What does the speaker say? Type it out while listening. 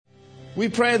We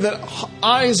pray that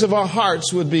eyes of our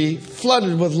hearts would be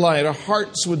flooded with light. Our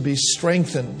hearts would be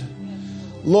strengthened.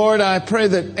 Lord, I pray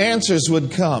that answers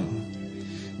would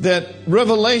come, that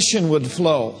revelation would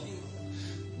flow,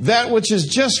 that which is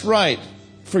just right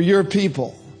for your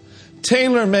people.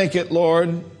 Tailor make it,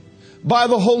 Lord, by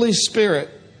the Holy Spirit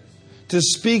to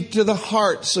speak to the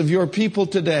hearts of your people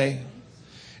today.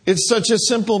 It's such a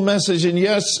simple message, and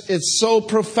yes, it's so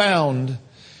profound.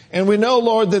 And we know,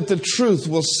 Lord, that the truth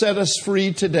will set us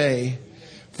free today.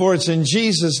 For it's in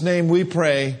Jesus' name we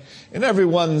pray. And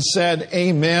everyone said,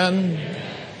 Amen. Amen.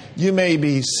 You may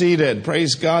be seated.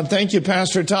 Praise God. Thank you,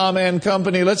 Pastor Tom and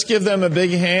company. Let's give them a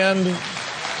big hand.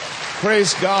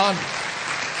 Praise God.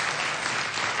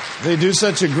 They do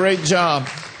such a great job.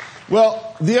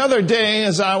 Well, the other day,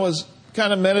 as I was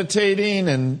kind of meditating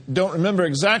and don't remember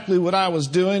exactly what I was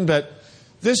doing, but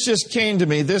this just came to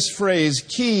me, this phrase,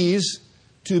 keys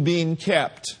to being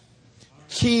kept.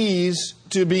 Keys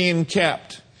to being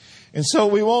kept. And so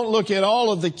we won't look at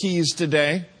all of the keys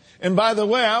today. And by the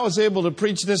way, I was able to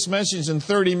preach this message in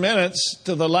 30 minutes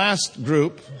to the last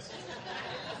group.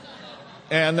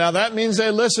 And now that means they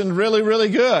listened really, really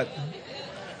good.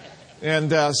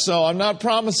 And so I'm not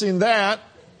promising that.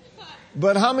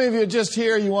 But how many of you just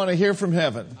here, you want to hear from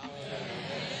heaven?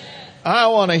 I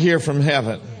want to hear from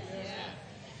heaven.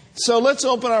 So let's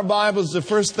open our Bibles to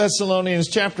 1 Thessalonians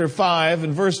chapter 5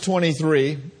 and verse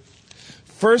 23.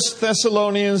 1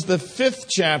 Thessalonians, the 5th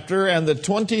chapter and the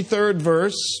 23rd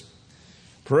verse.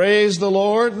 Praise the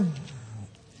Lord.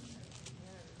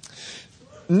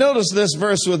 Notice this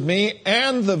verse with me.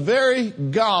 And the very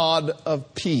God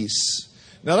of peace.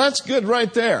 Now that's good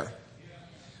right there.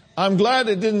 I'm glad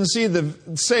it didn't say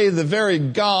the very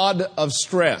God of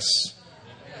stress.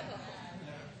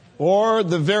 Or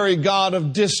the very God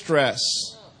of distress.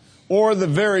 Or the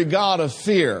very God of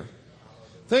fear.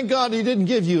 Thank God He didn't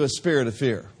give you a spirit of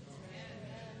fear.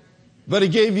 But He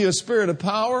gave you a spirit of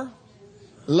power,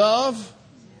 love,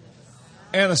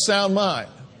 and a sound mind.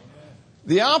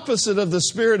 The opposite of the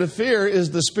spirit of fear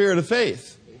is the spirit of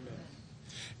faith.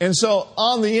 And so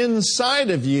on the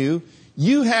inside of you,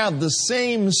 you have the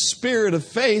same spirit of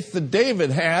faith that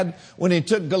David had when he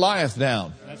took Goliath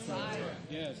down. That's right.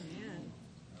 Yes.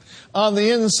 On the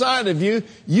inside of you,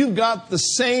 you've got the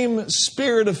same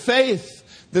spirit of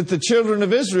faith that the children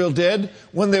of Israel did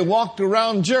when they walked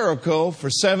around Jericho for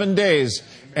 7 days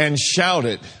and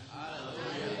shouted.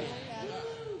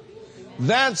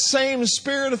 That same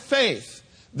spirit of faith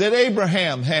that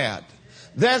Abraham had.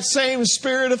 That same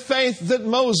spirit of faith that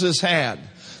Moses had.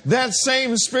 That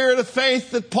same spirit of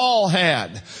faith that Paul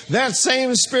had. That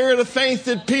same spirit of faith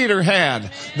that Peter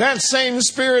had. That same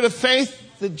spirit of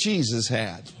faith that Jesus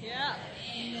had.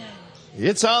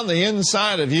 It's on the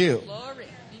inside of you.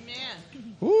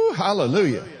 Ooh,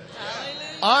 hallelujah.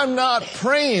 I'm not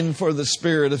praying for the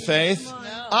spirit of faith.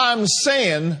 I'm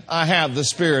saying I have the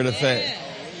spirit of faith.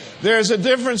 There's a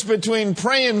difference between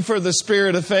praying for the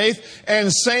spirit of faith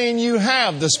and saying you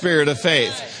have the spirit of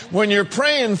faith. When you're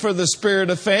praying for the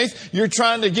spirit of faith, you're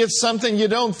trying to get something you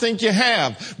don't think you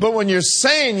have. But when you're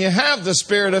saying you have the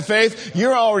spirit of faith,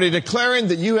 you're already declaring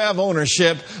that you have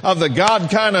ownership of the God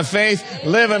kind of faith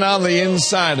living on the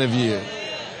inside of you.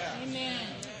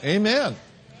 Amen.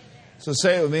 So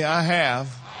say it with me, I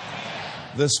have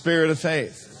the spirit of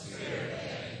faith.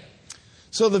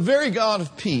 So the very God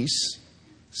of peace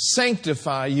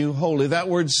sanctify you wholly. That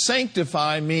word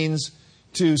sanctify means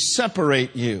to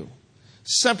separate you.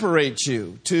 Separate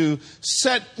you. To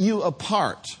set you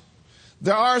apart.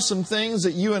 There are some things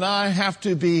that you and I have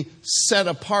to be set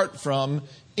apart from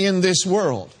in this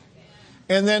world.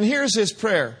 And then here's his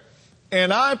prayer.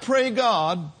 And I pray,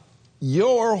 God,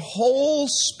 your whole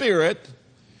spirit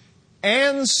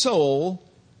and soul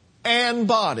and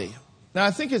body. Now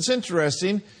I think it's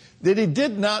interesting that he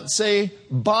did not say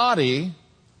body,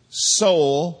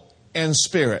 soul, and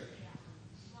spirit.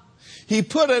 He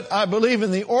put it, I believe,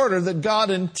 in the order that God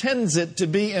intends it to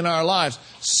be in our lives.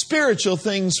 Spiritual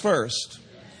things first.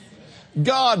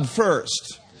 God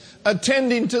first.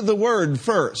 Attending to the Word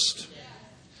first.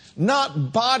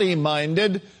 Not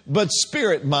body-minded, but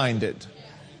spirit-minded.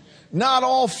 Not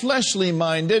all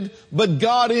fleshly-minded, but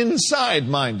God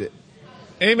inside-minded.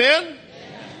 Amen?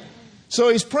 So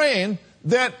he's praying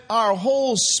that our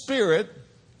whole spirit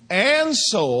and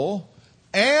soul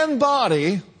and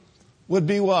body would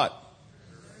be what?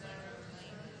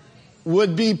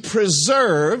 Would be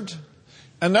preserved.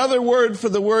 Another word for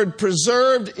the word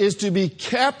preserved is to be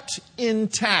kept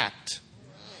intact,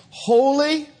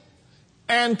 wholly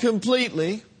and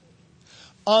completely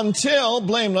until,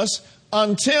 blameless,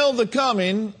 until the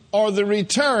coming or the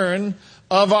return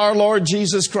of our Lord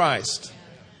Jesus Christ.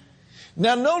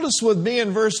 Now notice with me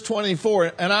in verse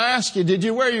 24, and I ask you, did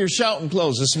you wear your shouting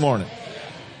clothes this morning?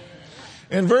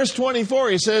 In verse 24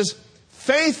 he says,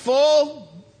 faithful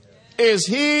is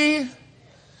he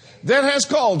that has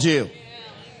called you.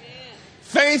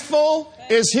 Faithful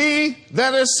is he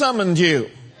that has summoned you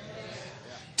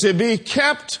to be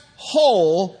kept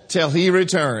whole till he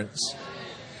returns.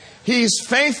 He's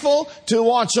faithful to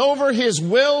watch over his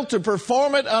will to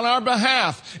perform it on our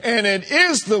behalf. And it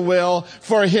is the will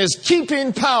for his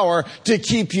keeping power to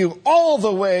keep you all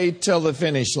the way till the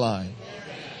finish line.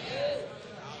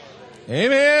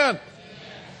 Amen.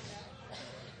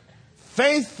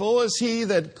 Faithful is he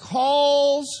that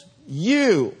calls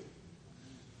you,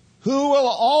 who will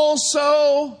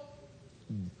also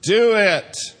do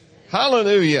it.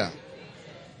 Hallelujah.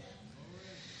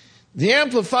 The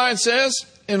Amplified says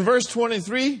in verse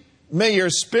 23, may your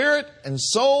spirit and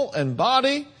soul and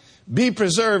body be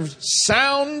preserved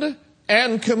sound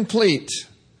and complete,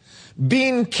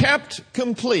 being kept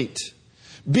complete,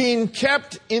 being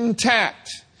kept intact,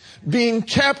 being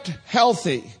kept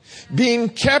healthy, being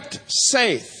kept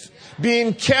safe,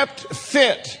 being kept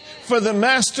fit for the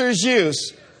Master's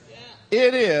use.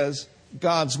 It is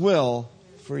God's will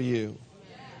for you.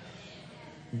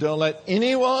 Don't let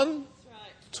anyone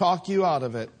talk you out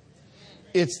of it.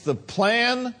 It's the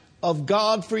plan of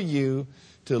God for you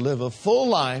to live a full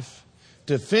life,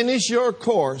 to finish your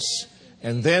course,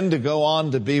 and then to go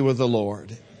on to be with the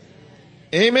Lord.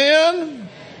 Amen?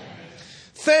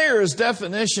 Thayer's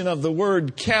definition of the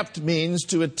word kept means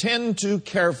to attend to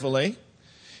carefully.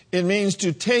 It means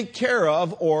to take care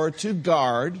of or to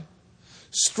guard.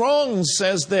 Strong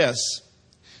says this.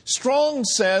 Strong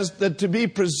says that to be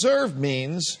preserved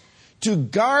means to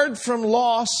guard from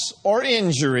loss or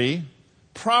injury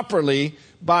properly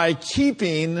by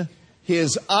keeping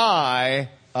his eye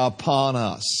upon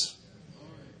us.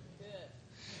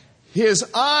 His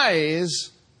eyes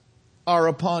are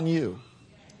upon you.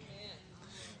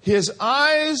 His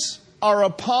eyes are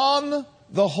upon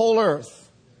the whole earth.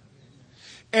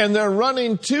 And they're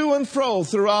running to and fro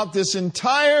throughout this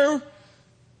entire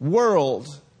world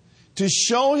to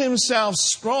show himself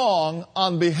strong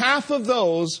on behalf of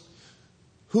those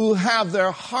who have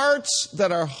their hearts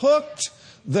that are hooked,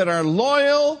 that are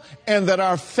loyal, and that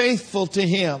are faithful to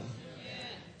him.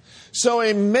 So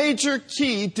a major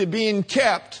key to being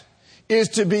kept is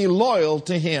to be loyal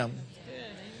to him.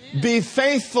 Be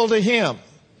faithful to him.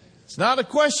 It's not a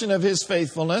question of his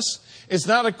faithfulness. It's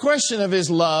not a question of his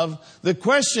love. The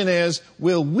question is,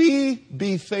 will we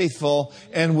be faithful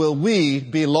and will we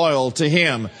be loyal to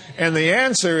him? And the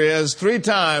answer is 3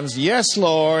 times, yes,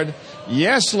 Lord,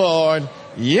 yes, Lord,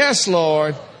 yes,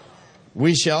 Lord,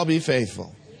 we shall be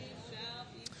faithful.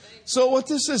 So what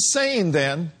this is saying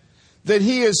then, that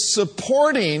he is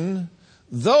supporting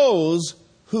those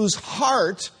whose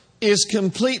heart is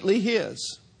completely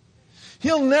his.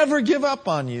 He'll never give up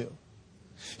on you.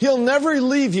 He'll never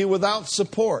leave you without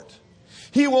support.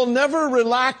 He will never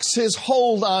relax his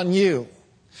hold on you.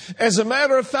 As a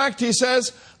matter of fact, he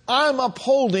says, I'm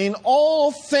upholding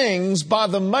all things by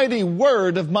the mighty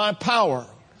word of my power.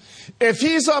 If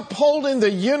he's upholding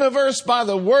the universe by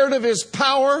the word of his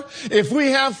power, if we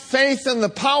have faith in the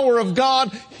power of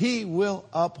God, he will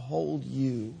uphold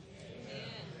you.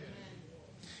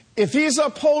 If he's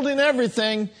upholding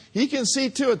everything, he can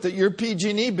see to it that your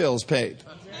PG&E bill's paid.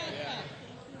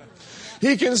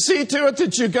 He can see to it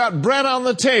that you got bread on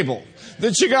the table,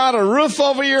 that you got a roof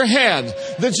over your head,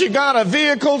 that you got a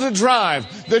vehicle to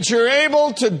drive, that you're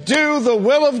able to do the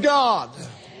will of God.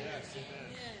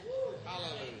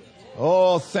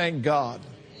 Oh, thank God.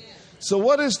 So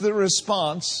what is the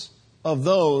response of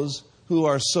those who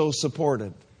are so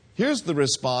supported? Here's the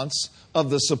response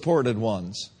of the supported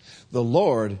ones. The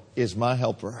Lord is my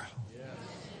helper.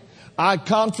 I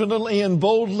confidently and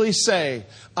boldly say,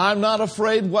 I'm not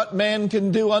afraid what man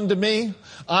can do unto me.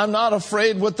 I'm not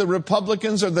afraid what the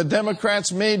Republicans or the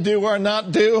Democrats may do or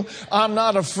not do. I'm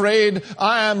not afraid.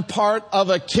 I am part of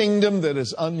a kingdom that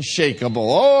is unshakable.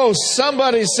 Oh,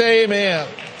 somebody say amen.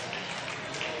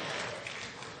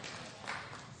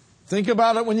 Think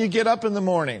about it when you get up in the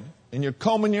morning and you're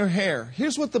combing your hair.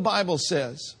 Here's what the Bible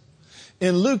says.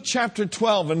 In Luke chapter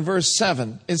 12 and verse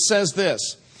 7, it says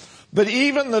this, but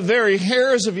even the very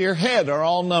hairs of your head are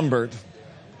all numbered.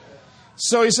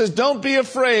 So he says, don't be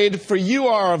afraid, for you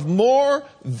are of more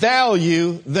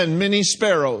value than many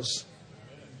sparrows.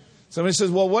 Somebody says,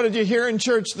 well, what did you hear in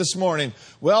church this morning?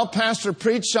 Well, Pastor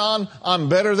preached on, I'm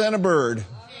better than a bird.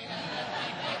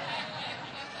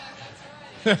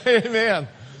 Amen.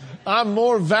 I'm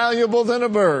more valuable than a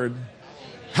bird.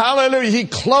 Hallelujah. He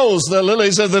clothes the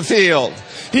lilies of the field.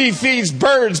 He feeds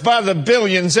birds by the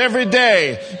billions every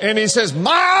day. And he says,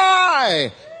 my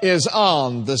eye is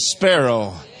on the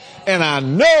sparrow. And I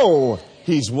know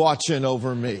he's watching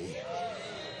over me.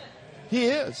 He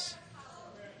is.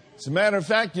 As a matter of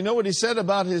fact, you know what he said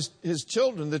about his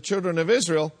children, the children of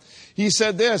Israel? He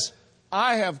said this,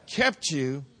 I have kept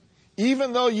you,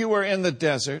 even though you were in the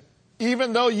desert,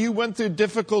 even though you went through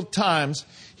difficult times.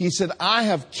 He said, I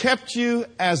have kept you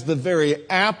as the very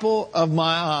apple of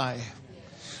my eye.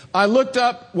 I looked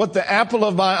up what the apple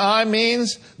of my eye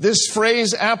means. This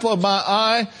phrase, apple of my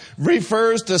eye,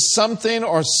 refers to something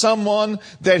or someone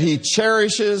that he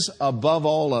cherishes above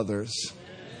all others.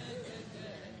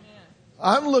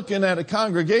 I'm looking at a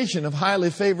congregation of highly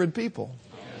favored people.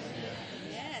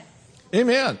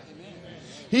 Amen.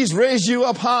 He's raised you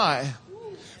up high.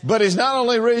 But he's not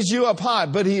only raised you up high,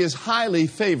 but he is highly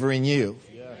favoring you.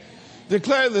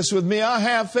 Declare this with me. I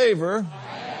have favor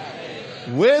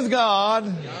with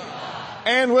God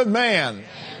and with man.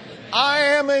 I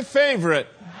am a favorite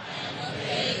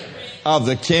of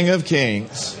the King of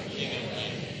Kings.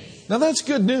 Now that's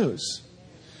good news.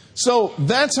 So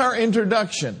that's our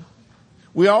introduction.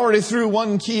 We already threw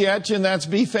one key at you, and that's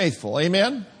be faithful.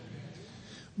 Amen?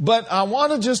 But I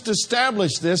want to just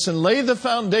establish this and lay the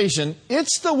foundation.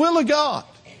 It's the will of God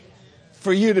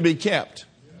for you to be kept.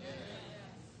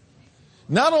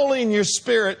 Not only in your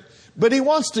spirit, but he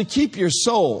wants to keep your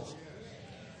soul.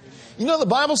 You know, the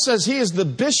Bible says he is the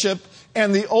bishop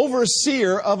and the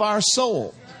overseer of our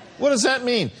soul. What does that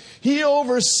mean? He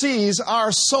oversees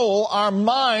our soul, our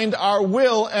mind, our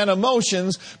will, and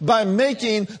emotions by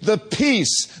making the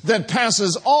peace that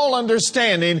passes all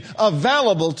understanding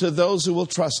available to those who will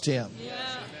trust him. Yeah.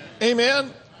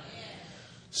 Amen?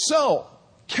 So,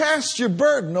 cast your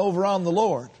burden over on the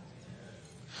Lord.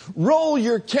 Roll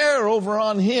your care over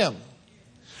on him.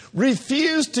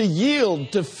 Refuse to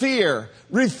yield to fear.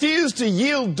 Refuse to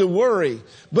yield to worry,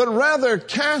 but rather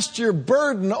cast your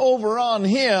burden over on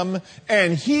him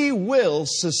and he will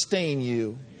sustain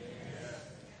you.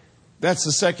 That's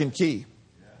the second key.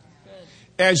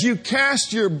 As you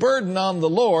cast your burden on the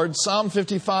Lord, Psalm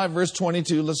 55 verse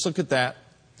 22, let's look at that.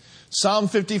 Psalm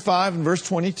 55 and verse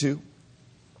 22.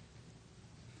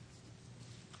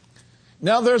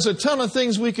 Now there's a ton of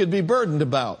things we could be burdened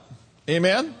about.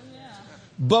 Amen?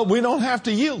 But we don't have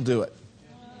to yield to it.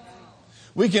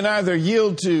 We can either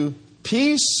yield to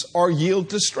peace or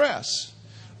yield to stress.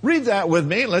 Read that with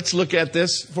me. Let's look at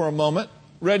this for a moment.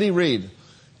 Ready, read.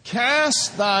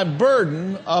 Cast thy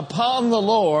burden upon the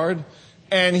Lord,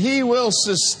 and he will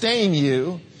sustain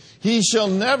you. He shall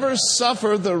never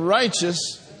suffer the righteous.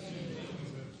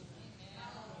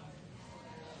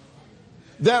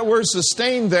 That word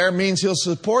sustain there means he'll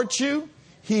support you.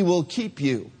 He will keep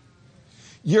you.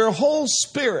 Your whole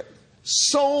spirit,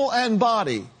 soul, and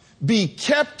body be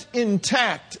kept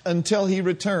intact until he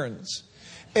returns.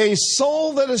 A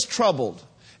soul that is troubled,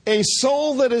 a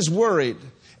soul that is worried,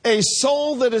 a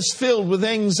soul that is filled with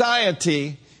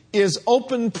anxiety is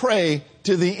open prey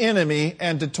to the enemy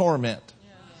and to torment.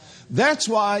 That's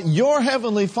why your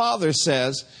Heavenly Father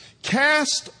says,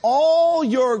 cast all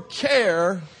your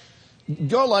care.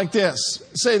 Go like this.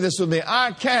 Say this with me.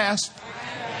 I cast.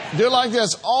 Do it like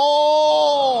this.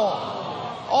 All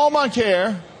my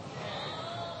care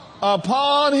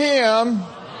upon him.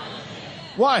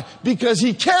 Why? Because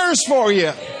he cares for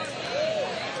you.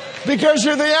 Because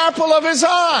you're the apple of his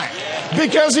eye.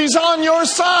 Because he's on your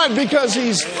side. Because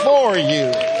he's for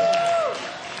you.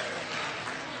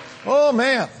 Oh,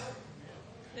 man.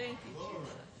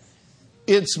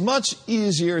 It's much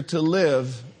easier to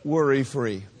live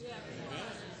worry-free.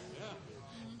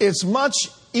 It's much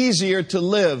easier to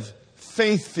live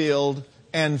faith-filled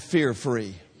and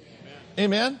fear-free.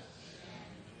 Amen?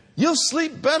 You'll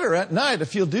sleep better at night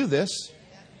if you'll do this.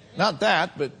 Not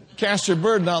that, but cast your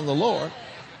burden on the Lord.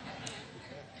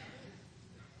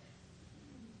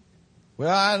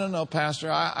 Well, I don't know,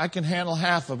 Pastor. I can handle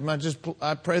half of them.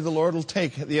 I pray the Lord will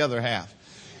take the other half.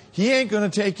 He ain't going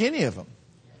to take any of them.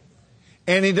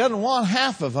 And he doesn't want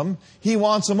half of them. He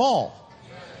wants them all.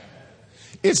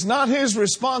 It's not his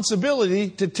responsibility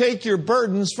to take your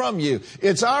burdens from you.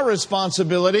 It's our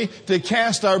responsibility to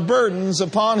cast our burdens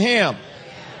upon him.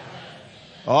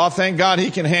 Oh, thank God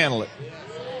he can handle it.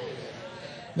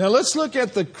 Now let's look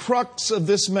at the crux of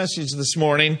this message this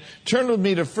morning. Turn with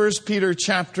me to 1 Peter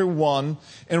chapter 1,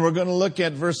 and we're going to look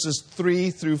at verses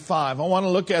 3 through 5. I want to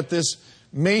look at this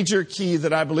major key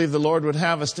that I believe the Lord would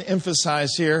have us to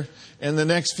emphasize here in the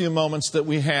next few moments that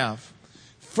we have.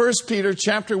 1 Peter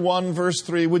chapter 1, verse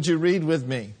 3, would you read with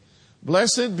me?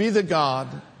 Blessed be the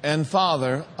God and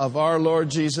Father of our Lord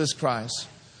Jesus Christ,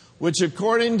 which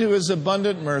according to his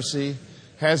abundant mercy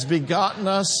has begotten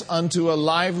us unto a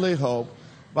lively hope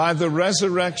by the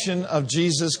resurrection of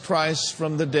Jesus Christ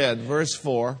from the dead. Verse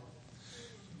 4.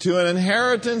 To an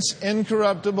inheritance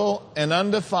incorruptible and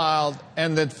undefiled,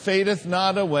 and that fadeth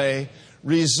not away,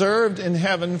 reserved in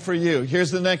heaven for you. Here's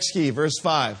the next key, verse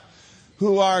 5.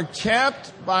 Who are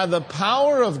kept by the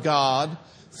power of God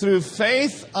through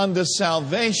faith unto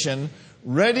salvation,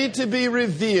 ready to be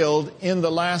revealed in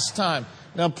the last time.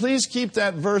 Now, please keep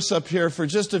that verse up here for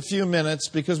just a few minutes,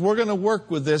 because we're going to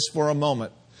work with this for a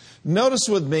moment. Notice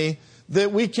with me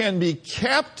that we can be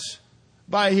kept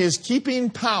by his keeping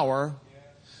power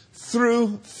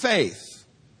through faith.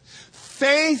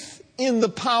 Faith in the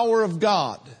power of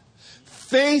God,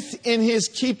 faith in his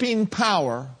keeping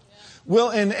power will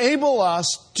enable us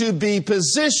to be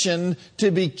positioned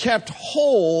to be kept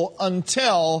whole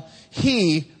until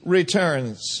he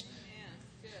returns.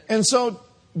 And so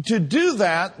to do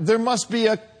that, there must be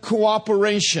a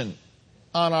cooperation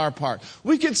on our part.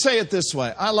 We could say it this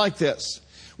way. I like this.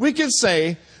 We could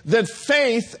say that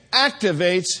faith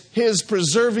activates his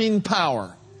preserving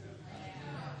power.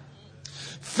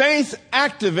 Faith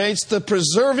activates the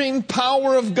preserving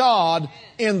power of God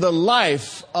in the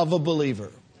life of a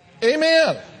believer.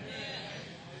 Amen.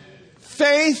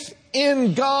 Faith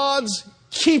in God's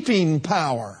keeping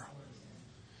power.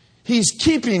 He's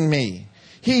keeping me.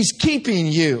 He's keeping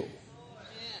you.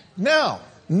 Now,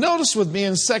 notice with me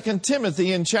in 2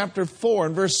 Timothy in chapter 4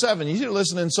 and verse 7. You're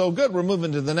listening so good, we're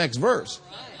moving to the next verse.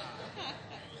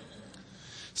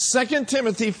 2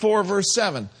 Timothy 4 verse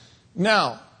 7.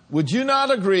 Now, would you not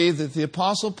agree that the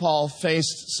Apostle Paul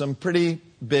faced some pretty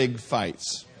big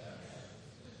fights?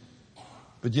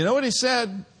 But you know what he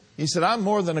said? He said, I'm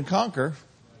more than a conqueror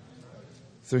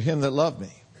through him that loved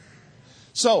me.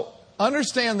 So,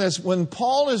 understand this. When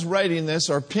Paul is writing this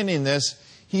or penning this,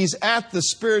 he's at the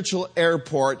spiritual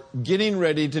airport getting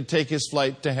ready to take his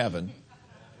flight to heaven.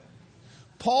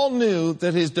 Paul knew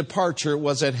that his departure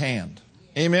was at hand.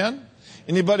 Amen?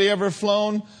 Anybody ever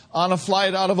flown on a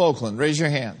flight out of Oakland? Raise your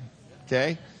hand.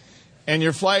 Okay? And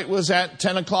your flight was at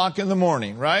 10 o'clock in the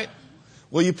morning, right?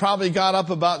 Well, you probably got up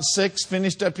about 6,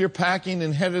 finished up your packing,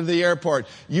 and headed to the airport.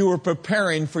 You were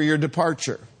preparing for your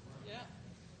departure. Yeah.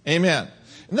 Amen.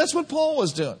 And that's what Paul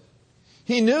was doing.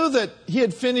 He knew that he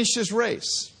had finished his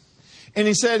race. And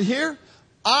he said, here,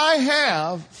 I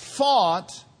have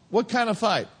fought. What kind of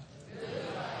fight?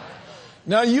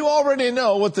 Now, you already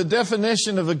know what the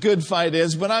definition of a good fight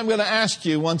is, but I'm going to ask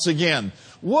you once again.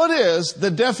 What is the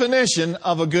definition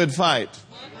of a good fight?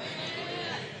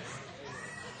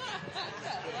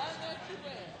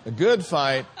 A good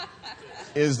fight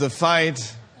is the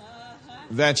fight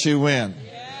that you win.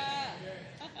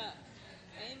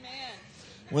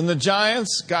 When the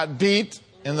Giants got beat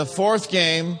in the 4th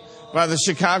game by the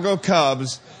Chicago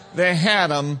Cubs, they had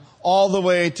them all the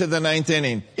way to the 9th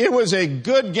inning. It was a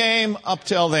good game up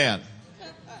till then.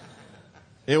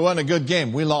 It wasn't a good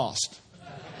game. We lost.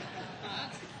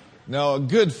 No, a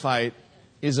good fight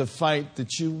is a fight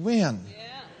that you win.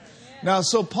 Now,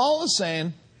 so Paul is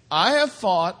saying, I have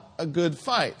fought a good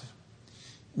fight.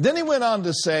 Then he went on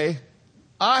to say,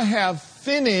 I have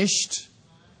finished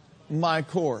my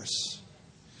course.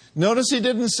 Notice he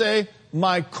didn't say,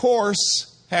 my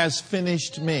course has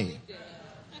finished me.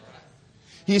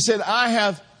 He said, I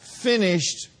have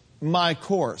finished my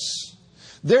course.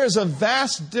 There's a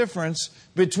vast difference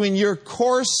between your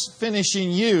course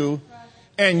finishing you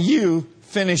and you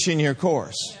finishing your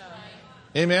course.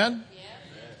 Amen?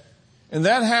 And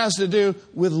that has to do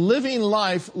with living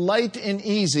life light and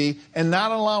easy and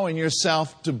not allowing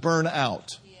yourself to burn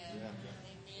out.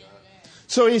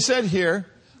 So he said here,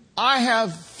 I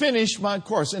have finished my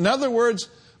course. In other words,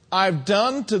 I've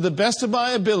done to the best of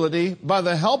my ability, by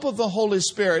the help of the Holy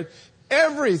Spirit,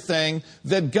 everything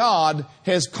that God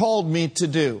has called me to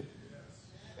do.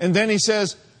 And then he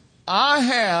says, I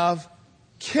have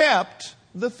kept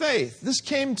the faith. This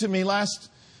came to me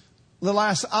the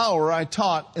last hour I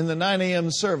taught in the 9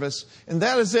 a.m. service. And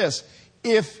that is this.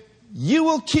 If you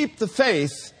will keep the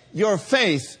faith, your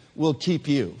faith will keep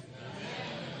you.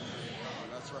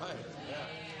 That's right.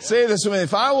 Say this with me.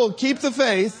 If I will keep the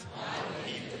faith,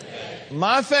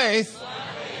 my faith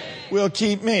will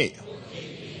keep me.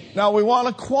 Now, we want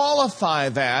to qualify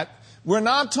that. We're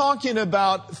not talking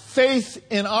about faith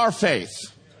in our faith.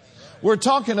 We're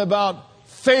talking about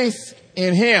faith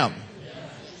in Him.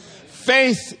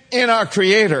 Faith in our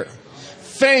Creator.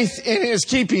 Faith in His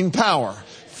keeping power.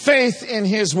 Faith in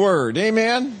His Word.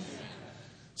 Amen?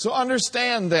 So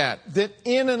understand that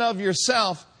in and of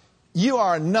yourself, you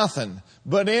are nothing.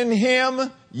 But in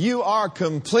Him, you are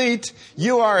complete,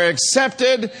 you are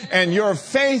accepted, and your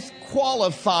faith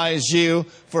qualifies you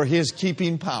for His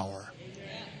keeping power.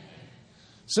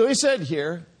 So he said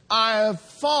here, I have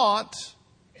fought,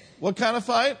 what kind of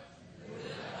fight?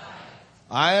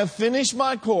 I have finished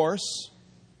my course,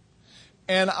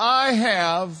 and I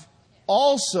have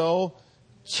also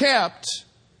kept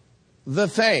the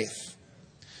faith.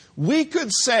 We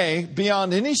could say,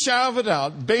 beyond any shadow of a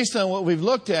doubt, based on what we've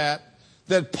looked at,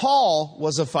 that Paul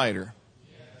was a fighter.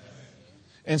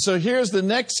 And so here's the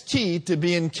next key to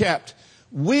being kept.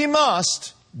 We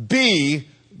must be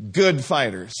good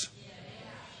fighters.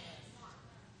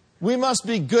 We must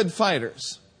be good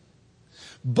fighters.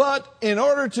 But in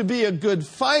order to be a good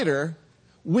fighter,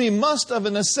 we must of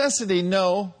a necessity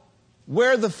know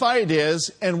where the fight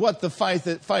is and what the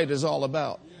fight is all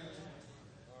about.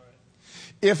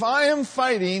 If I am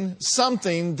fighting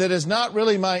something that is not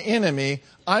really my enemy,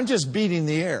 I'm just beating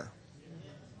the air.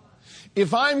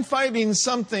 If I'm fighting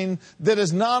something that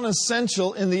is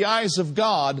non-essential in the eyes of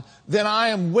God, then I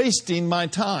am wasting my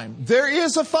time. There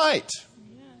is a fight.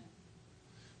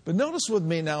 But notice with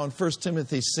me now in 1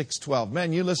 Timothy 6:12.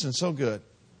 Man, you listen so good.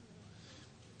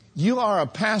 You are a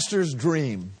pastor's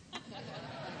dream.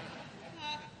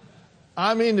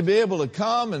 I mean, to be able to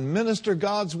come and minister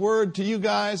God's word to you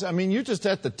guys. I mean, you're just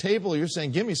at the table. You're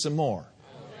saying, give me some more.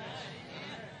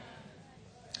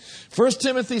 1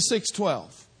 Timothy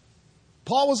 6:12.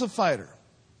 Paul was a fighter.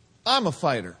 I'm a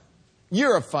fighter.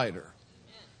 You're a fighter.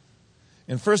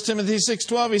 In 1 Timothy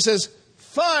 6:12, he says,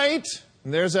 fight.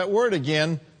 And there's that word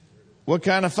again. What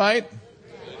kind of fight?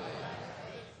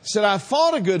 He said, I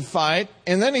fought a good fight.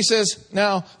 And then he says,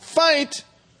 now fight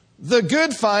the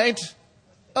good fight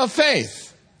of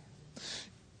faith.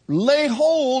 Lay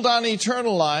hold on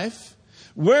eternal life,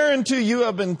 whereunto you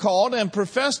have been called, and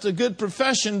professed a good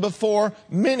profession before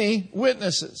many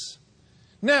witnesses.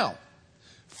 Now,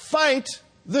 fight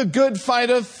the good fight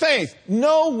of faith.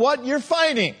 Know what you're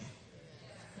fighting.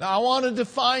 Now, I want to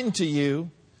define to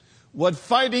you what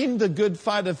fighting the good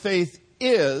fight of faith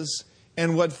is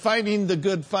and what fighting the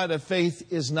good fight of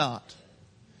faith is not.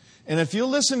 And if you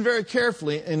listen very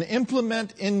carefully and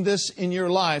implement in this in your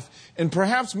life and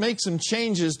perhaps make some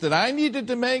changes that I needed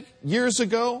to make years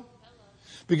ago,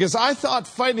 because I thought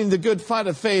fighting the good fight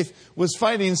of faith was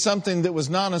fighting something that was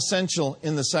non-essential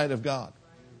in the sight of God.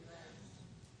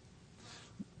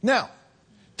 Now,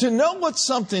 to know what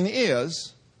something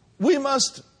is,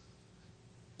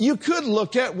 you could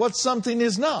look at what something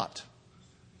is not.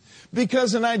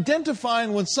 Because in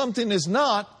identifying what something is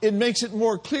not, it makes it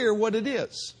more clear what it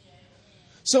is.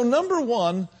 So number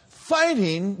one,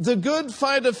 fighting the good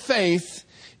fight of faith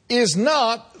is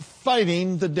not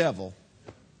fighting the devil.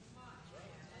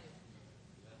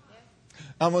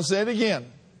 I'm going to say it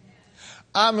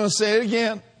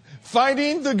again.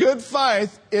 Fighting the good fight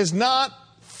is not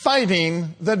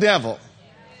fighting the devil.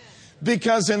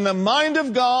 Because in the mind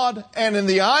of God and in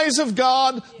the eyes of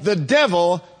God, the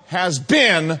devil has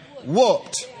been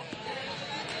whooped.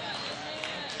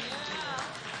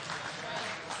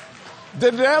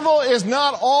 The devil is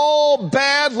not all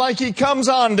bad like he comes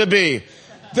on to be.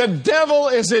 The devil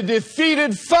is a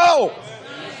defeated foe.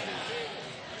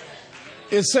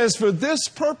 It says, for this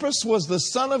purpose was the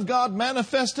Son of God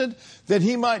manifested, that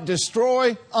he might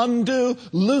destroy, undo,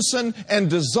 loosen, and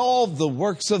dissolve the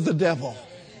works of the devil.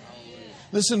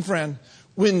 Listen, friend,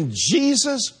 when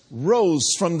Jesus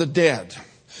rose from the dead,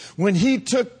 when he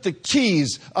took the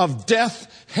keys of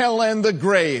death, hell, and the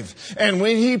grave, and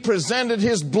when he presented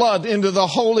his blood into the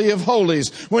Holy of Holies,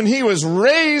 when he was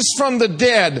raised from the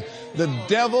dead, the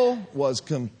devil was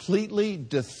completely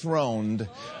dethroned,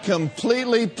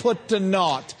 completely put to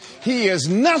naught. He is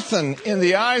nothing in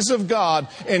the eyes of God,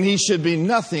 and he should be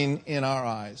nothing in our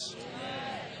eyes.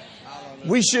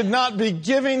 We should not be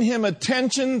giving him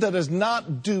attention that is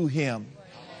not due him.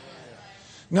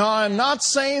 Now, I'm not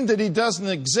saying that he doesn't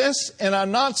exist, and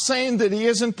I'm not saying that he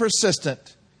isn't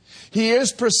persistent. He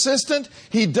is persistent.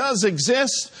 He does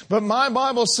exist. But my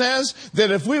Bible says that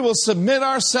if we will submit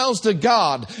ourselves to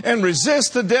God and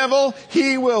resist the devil,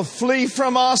 he will flee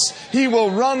from us. He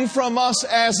will run from us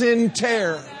as in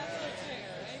terror.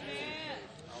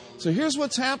 So here's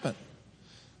what's happened.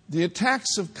 The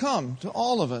attacks have come to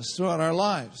all of us throughout our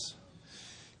lives.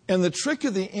 And the trick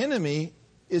of the enemy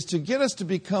is to get us to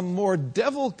become more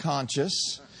devil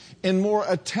conscious and more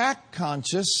attack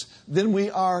conscious than we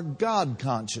are God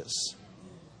conscious.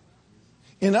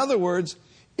 In other words,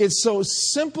 It's so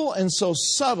simple and so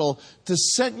subtle to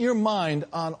set your mind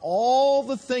on all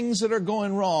the things that are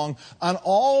going wrong, on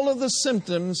all of the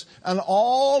symptoms, on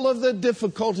all of the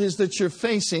difficulties that you're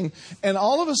facing. And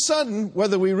all of a sudden,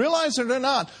 whether we realize it or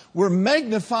not, we're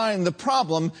magnifying the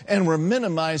problem and we're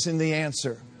minimizing the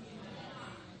answer.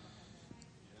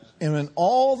 And when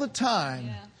all the time,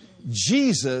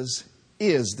 Jesus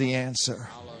is the answer.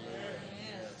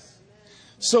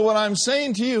 So what I'm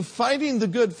saying to you, fighting the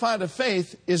good fight of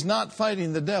faith is not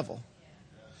fighting the devil.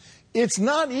 It's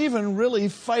not even really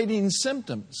fighting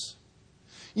symptoms.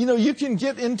 You know, you can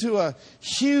get into a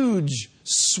huge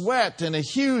sweat and a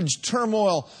huge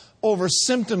turmoil over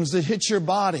symptoms that hit your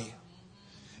body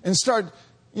and start,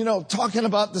 talking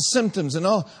about the symptoms and,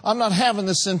 I'm not having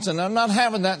the symptom. I'm not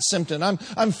having that symptom.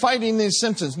 I'm fighting these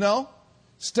symptoms. No,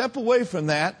 step away from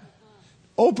that.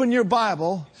 Open your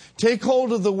Bible, take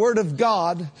hold of the Word of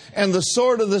God and the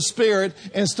sword of the Spirit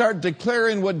and start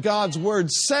declaring what God's Word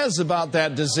says about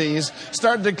that disease.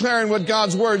 Start declaring what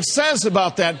God's Word says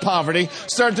about that poverty.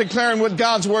 Start declaring what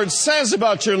God's Word says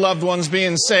about your loved ones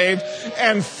being saved.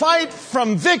 And fight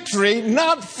from victory,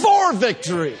 not for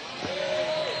victory.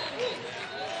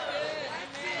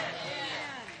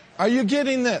 Are you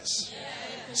getting this?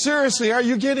 Seriously, are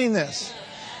you getting this?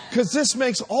 Because this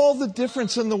makes all the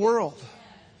difference in the world.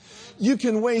 You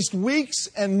can waste weeks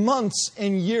and months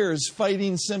and years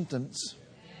fighting symptoms.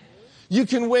 You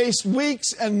can waste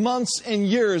weeks and months and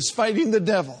years fighting the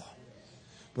devil.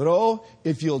 But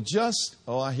if you'll just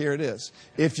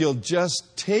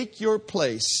take your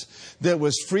place that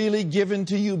was freely given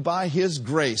to you by His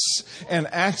grace and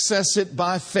access it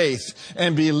by faith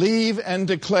and believe and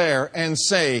declare and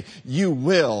say, you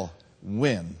will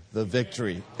win the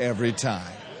victory every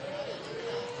time.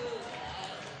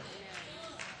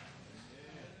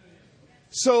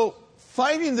 So,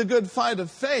 fighting the good fight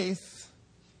of faith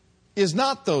is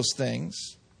not those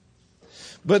things.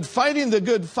 But fighting the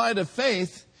good fight of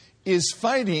faith is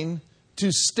fighting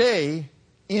to stay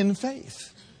in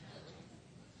faith.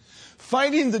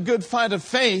 Fighting the good fight of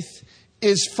faith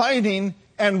is fighting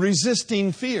and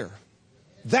resisting fear.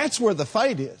 That's where the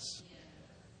fight is.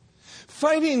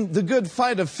 Fighting the good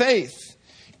fight of faith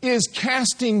is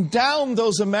casting down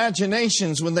those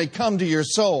imaginations when they come to your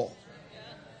soul.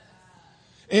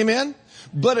 Amen?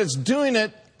 But it's doing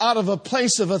it out of a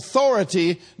place of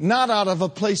authority, not out of a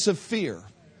place of fear.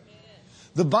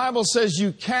 The Bible says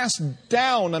you cast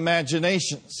down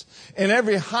imaginations and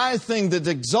every high thing that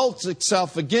exalts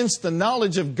itself against the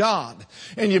knowledge of God.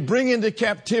 And you bring into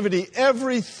captivity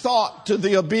every thought to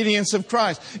the obedience of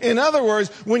Christ. In other words,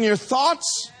 when your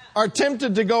thoughts are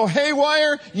tempted to go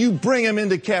haywire, you bring them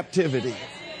into captivity.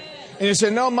 And you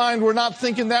say, no, mind, we're not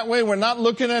thinking that way. We're not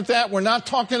looking at that. We're not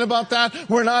talking about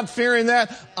that. We're not fearing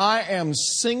that. I am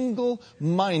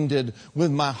single-minded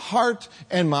with my heart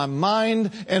and my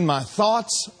mind and my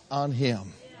thoughts on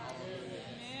Him.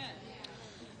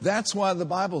 That's why the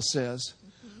Bible says,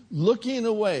 looking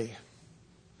away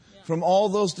from all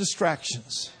those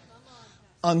distractions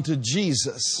unto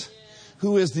Jesus,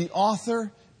 who is the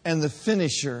author and the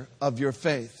finisher of your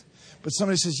faith. But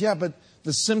somebody says, yeah, but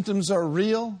the symptoms are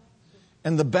real.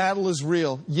 And the battle is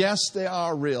real. Yes, they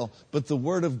are real. But the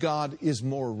Word of God is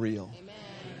more real. Amen.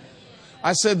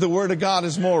 I said the Word of God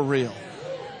is more real.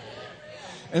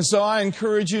 And so I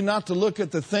encourage you not to look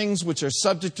at the things which are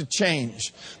subject to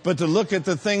change, but to look at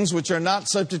the things which are not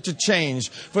subject to change.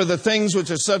 For the things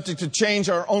which are subject to change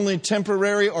are only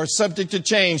temporary or subject to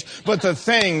change. But the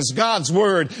things, God's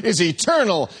Word, is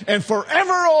eternal. And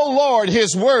forever, O Lord,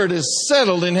 His Word is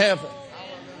settled in heaven.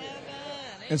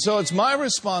 And so it's my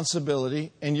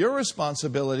responsibility and your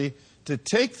responsibility to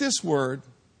take this Word,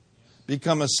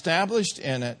 become established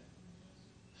in it,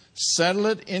 settle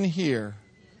it in here,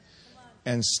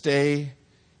 and stay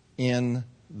in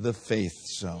the faith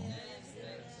zone.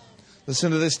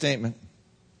 Listen to this statement.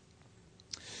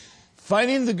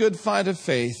 Fighting the good fight of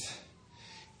faith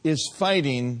is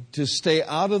fighting to stay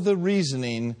out of the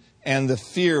reasoning and the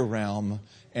fear realm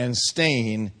and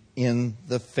staying in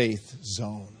the faith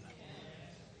zone.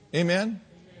 Amen?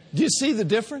 Do you see the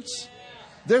difference?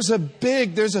 There's a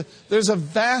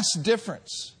vast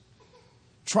difference.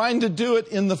 Trying to do it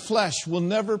in the flesh will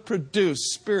never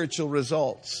produce spiritual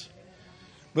results.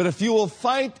 But if you will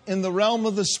fight in the realm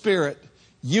of the Spirit,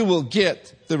 you will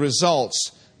get the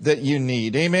results that you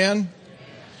need. Amen?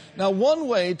 Now, one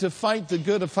way to fight the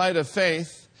good fight of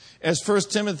faith, as 1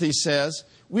 Timothy says,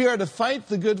 we are to fight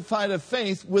the good fight of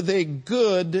faith with a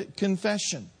good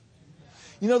confession.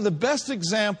 You know, the best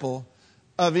example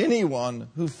of anyone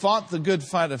who fought the good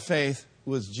fight of faith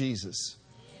was Jesus.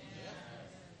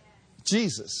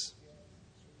 Jesus.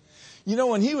 You know,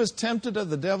 when he was tempted of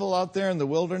the devil out there in the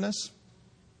wilderness,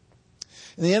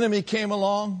 and the enemy came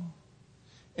along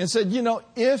and said, you know,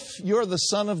 if you're the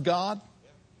Son of God,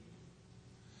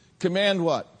 command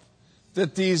what?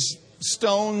 That these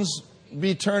stones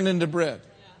be turned into bread.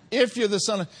 If you're the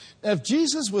Son of... If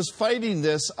Jesus was fighting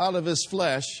this out of his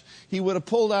flesh, he would have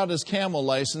pulled out his camel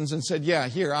license and said, yeah,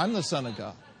 here, I'm the Son of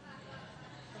God.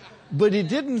 But he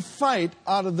didn't fight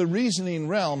out of the reasoning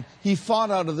realm. He fought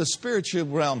out of the spiritual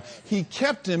realm. He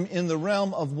kept him in the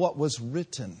realm of what was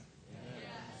written.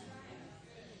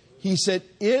 He said,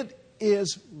 it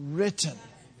is written.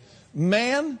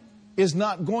 Man is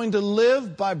not going to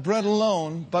live by bread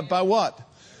alone, but by what?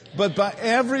 But by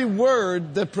every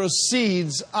word that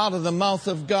proceeds out of the mouth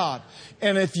of God.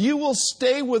 And if you will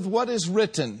stay with what is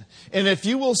written, and if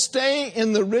you will stay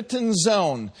in the written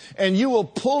zone, and you will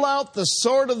pull out the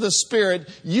sword of the Spirit,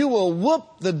 you will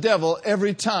whoop the devil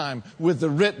every time with the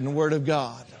written word of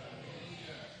God.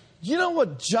 You know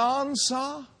what John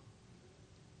saw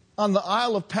on the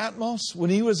Isle of Patmos when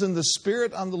he was in the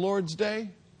Spirit on the Lord's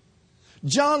day?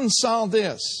 John saw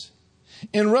this.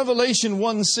 In Revelation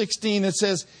 1:16 it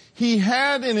says, he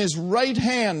had in his right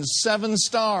hand 7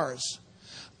 stars.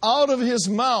 Out of his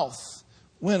mouth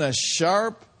went a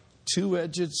sharp,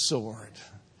 2-edged sword.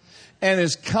 And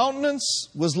his countenance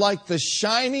was like the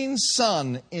shining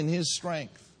sun in his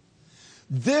strength.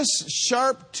 This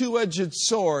sharp, 2-edged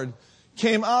sword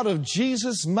came out of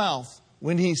Jesus' mouth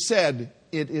when he said,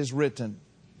 it is written.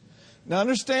 Now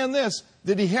understand this,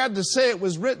 that he had to say it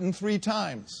was written 3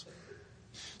 times.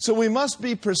 So we must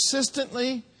be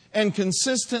persistently and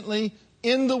consistently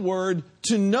in the Word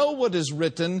to know what is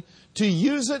written, to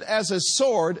use it as a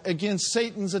sword against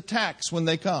Satan's attacks when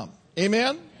they come.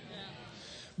 Amen?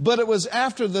 But it was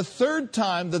after the 3rd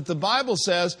time that the Bible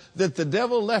says that the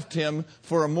devil left him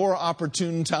for a more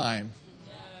opportune time.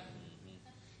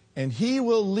 And he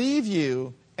will leave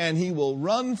you and he will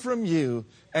run from you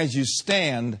as you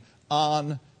stand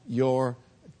on your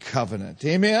covenant.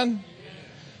 Amen?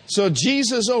 So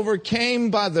Jesus overcame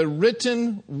by the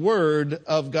written word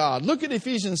of God. Look at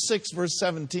Ephesians 6, verse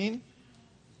 17.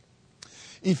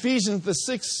 Ephesians, the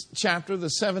 6th chapter,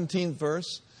 the 17th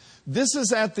verse. This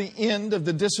is at the end of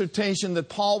the dissertation that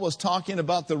Paul was talking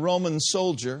about the Roman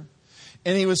soldier.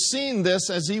 And he was seeing this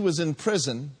as he was in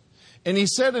prison. And he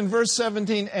said in verse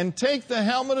 17, and take the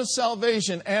helmet of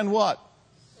salvation and what?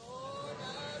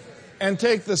 And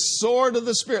take the sword of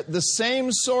the Spirit. The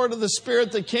same sword of the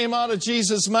Spirit that came out of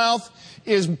Jesus' mouth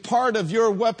is part of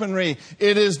your weaponry.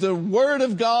 It is the Word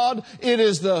of God. It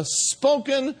is the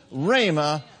spoken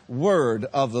Rhema word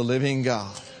of the living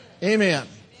God. Amen.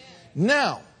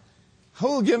 Now, who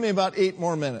will give me about 8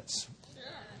 more minutes?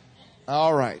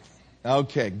 All right.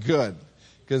 Okay, good.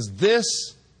 Because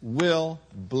this will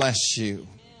bless you.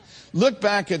 Look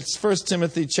back at 1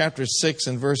 Timothy chapter 6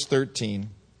 and verse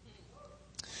 13.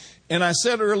 And I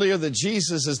said earlier that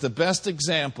Jesus is the best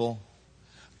example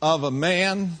of a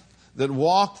man that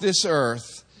walked this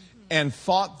earth and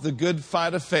fought the good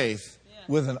fight of faith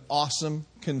with an awesome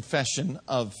confession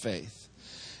of faith.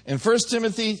 In 1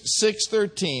 Timothy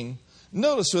 6:13,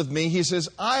 notice with me, he says,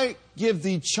 I give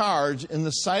thee charge in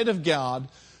the sight of God,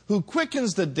 who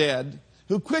quickens the dead,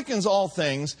 who quickens all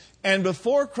things, and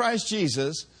before Christ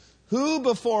Jesus, who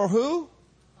before who?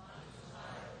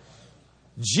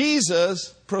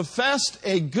 Jesus professed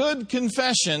a good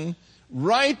confession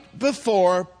right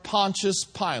before Pontius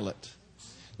Pilate.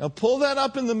 Now pull that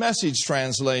up in the Message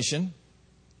translation,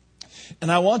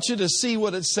 and I want you to see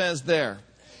what it says there.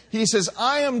 He says,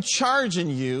 I am charging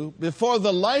you before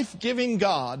the life-giving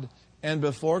God and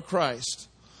before Christ,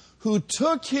 who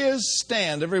took his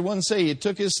stand. Everyone say he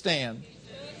took his stand.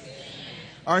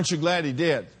 Aren't you glad he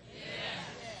did?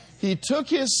 He took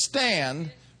his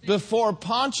stand before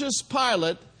Pontius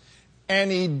Pilate, and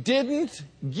he didn't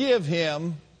give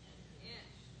him.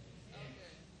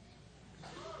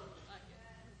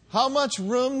 How much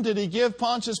room did he give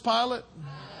Pontius Pilate?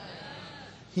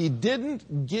 He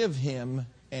didn't give him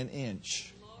an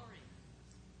inch.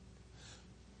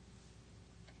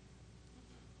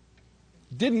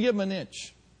 Didn't give him an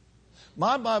inch.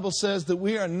 My Bible says that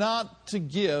we are not to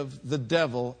give the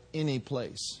devil any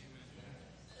place.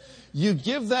 You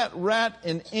give that rat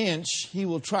an inch, he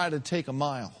will try to take a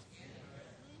mile.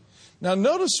 Now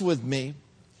notice with me,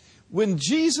 when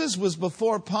Jesus was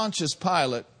before Pontius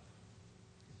Pilate,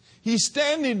 he's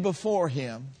standing before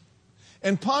him,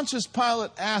 and Pontius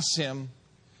Pilate asks him,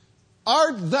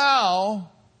 art thou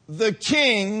the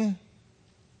king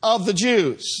of the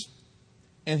Jews?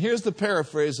 And here's the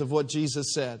paraphrase of what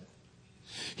Jesus said.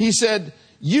 He said,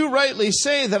 you rightly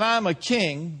say that I'm a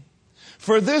king.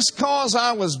 For this cause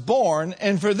I was born,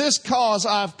 and for this cause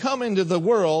I've come into the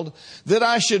world, that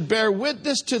I should bear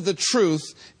witness to the truth.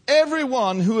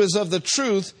 Everyone who is of the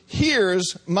truth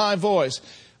hears my voice.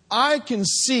 I can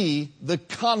see the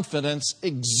confidence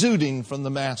exuding from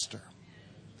the Master.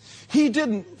 He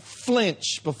didn't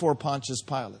flinch before Pontius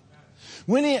Pilate.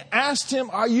 When he asked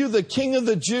him, "Are you the King of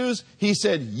the Jews?" he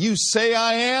said, "You say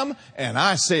I am, and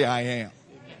I say I am."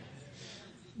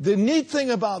 The neat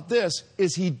thing about this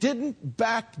is he didn't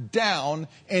back down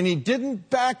and he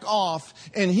didn't back off.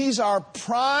 And he's our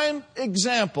prime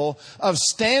example of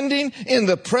standing in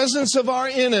the presence of our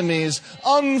enemies,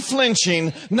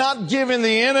 unflinching, not giving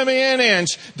the enemy an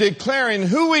inch, declaring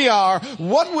who we are,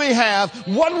 what we have,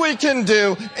 what we can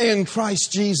do in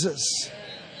Christ Jesus.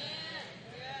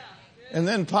 And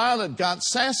then Pilate got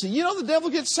sassy. You know, the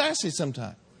devil gets sassy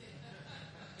sometimes.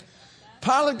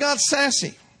 Pilate got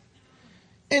sassy.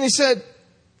 And he said,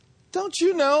 "Don't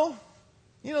you know?"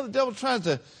 You know, the devil tries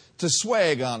to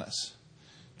swag on us.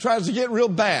 Tries to get real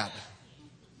bad.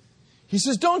 He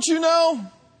says, "Don't you know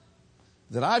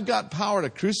that I've got power to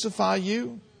crucify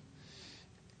you?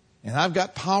 And I've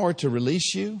got power to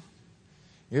release you?"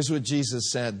 Here's what Jesus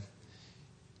said.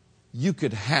 "You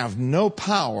could have no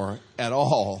power at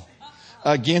all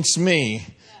against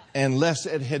me unless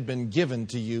it had been given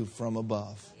to you from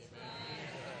above."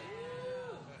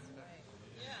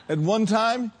 At one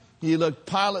time, he looked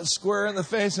Pilate square in the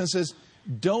face and says,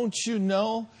 "Don't you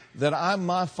know that I'm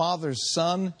my Father's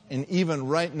son? And even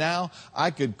right now,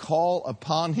 I could call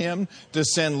upon him to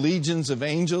send legions of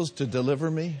angels to deliver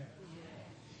me?"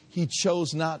 He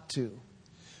chose not to.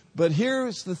 But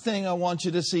here's the thing I want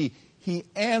you to see. He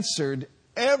answered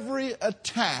every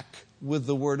attack with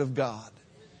the Word of God.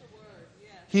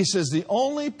 He says, the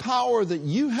only power that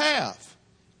you have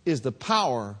is the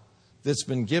power that's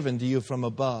been given to you from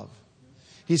above.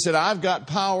 He said, I've got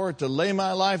power to lay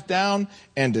my life down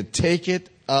and to take it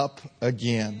up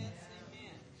again.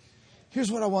 Here's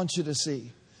what I want you to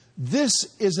see. This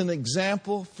is an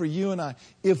example for you and I.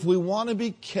 If we want to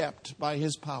be kept by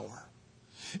His power,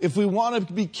 if we want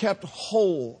to be kept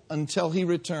whole until He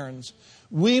returns,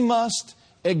 we must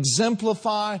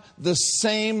exemplify the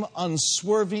same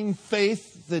unswerving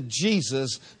faith that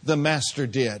Jesus, the Master,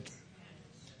 did.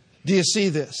 Do you see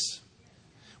this?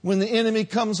 When the enemy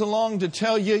comes along to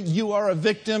tell you you are a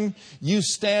victim, you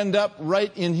stand up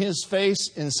right in his face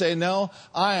and say, no,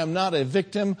 I am not a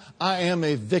victim. I am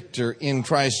a victor in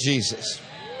Christ Jesus.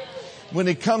 When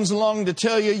he comes along to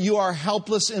tell you you are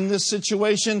helpless in this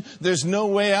situation, there's no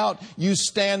way out, you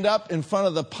stand up in front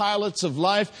of the pilots of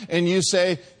life and you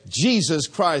say, Jesus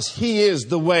Christ, He is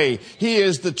the way, He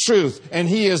is the truth, and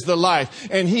He is the life.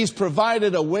 And He's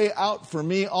provided a way out for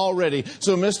me already.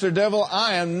 So, Mr. Devil,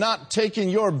 I am not taking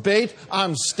your bait.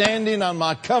 I'm standing on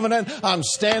my covenant. I'm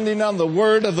standing on the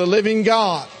word of the living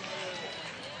God.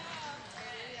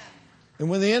 And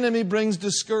when the enemy brings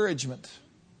discouragement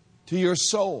to your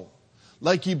soul,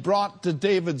 like he brought to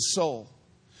David's soul,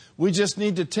 we just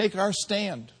need to take our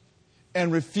stand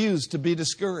and refuse to be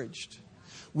discouraged.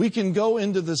 We can go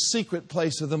into the secret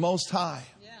place of the Most High,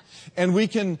 and we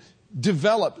can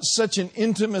develop such an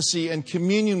intimacy and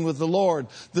communion with the Lord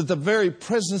that the very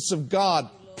presence of God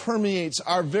permeates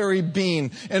our very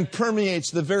being and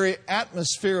permeates the very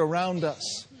atmosphere around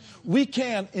us. We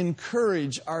can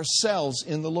encourage ourselves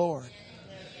in the Lord.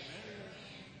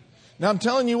 Now, I'm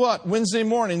telling you what, Wednesday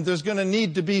morning, there's going to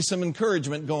need to be some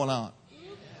encouragement going on.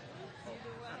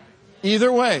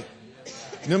 Either way,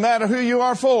 no matter who you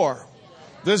are for,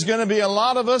 there's going to be a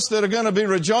lot of us that are going to be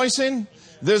rejoicing.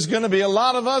 There's going to be a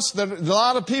lot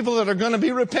of people that are going to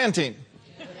be repenting.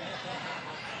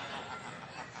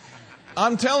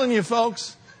 I'm telling you,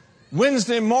 folks,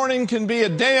 Wednesday morning can be a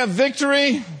day of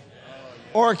victory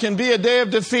or it can be a day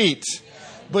of defeat.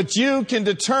 But you can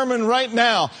determine right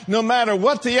now, no matter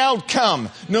what the outcome,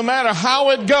 no matter how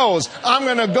it goes, I'm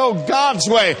going to go God's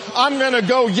way. I'm going to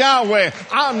go Yahweh.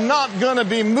 I'm not going to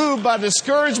be moved by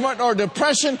discouragement or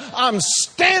depression. I'm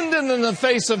standing in the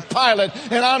face of Pilate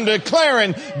and I'm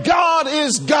declaring God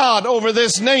is God over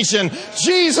this nation.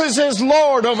 Jesus is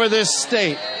Lord over this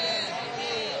state.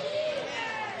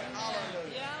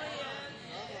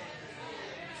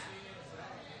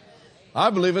 I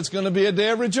believe it's going to be a day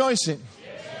of rejoicing.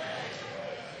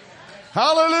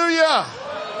 Hallelujah!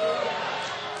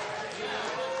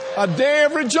 A day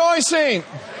of rejoicing.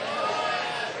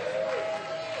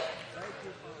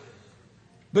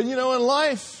 But you know, in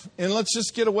life, and let's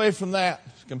just get away from that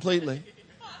completely.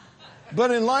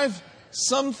 But in life,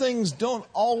 some things don't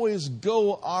always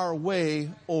go our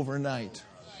way overnight.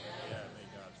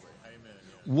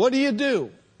 What do you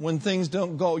do when things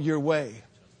don't go your way?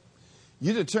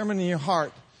 You determine in your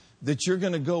heart that you're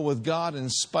going to go with God in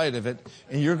spite of it,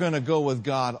 and you're going to go with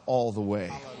God all the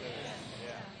way.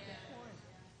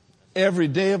 Every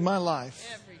day of my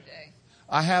life,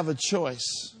 I have a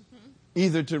choice,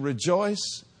 either to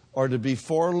rejoice or to be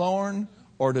forlorn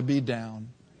or to be down.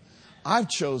 I've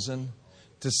chosen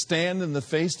to stand in the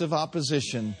face of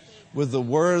opposition with the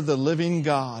word of the living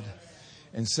God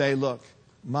and say, look,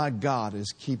 my God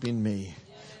is keeping me.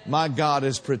 My God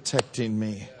is protecting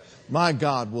me. My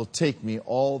God will take me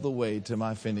all the way to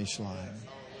my finish line.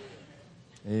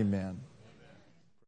 Amen.